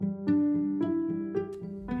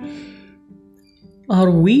Are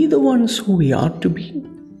we the ones who we ought to be?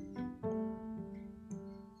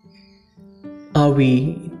 Are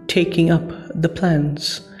we taking up the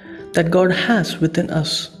plans that God has within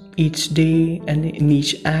us each day and in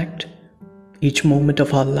each act, each moment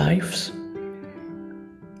of our lives?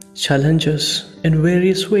 Challenges in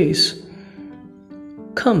various ways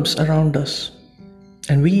comes around us,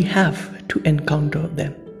 and we have to encounter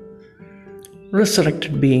them.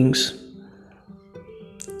 Resurrected beings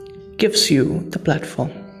gives you the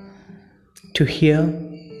platform to hear,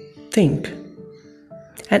 think,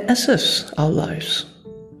 and assess our lives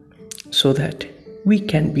so that we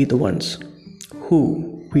can be the ones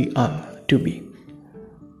who we are to be.